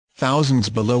thousands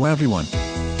below everyone.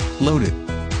 Loaded.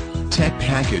 Tech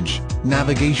package,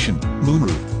 navigation,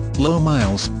 moonroof, low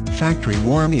miles, factory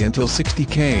warranty until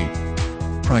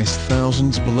 60K. Price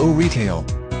thousands below retail.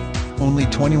 Only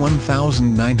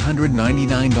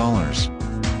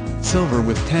 $21,999. Silver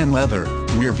with tan leather,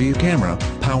 rear view camera,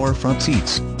 power front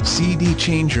seats, CD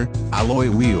changer,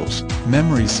 alloy wheels,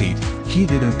 memory seat,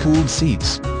 heated and cooled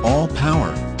seats, all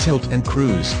power, tilt and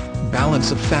cruise,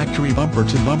 balance of factory bumper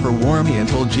to bumper warranty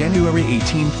until January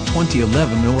 18,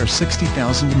 2011 or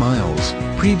 60,000 miles,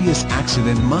 previous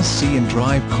accident must see and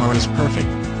drive car is perfect.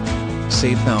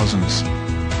 Save thousands.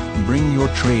 Bring your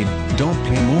trade, don't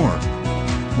pay more.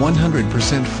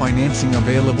 100% financing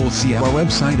available. See our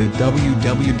website at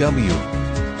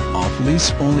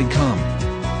www.offleaseonly.com.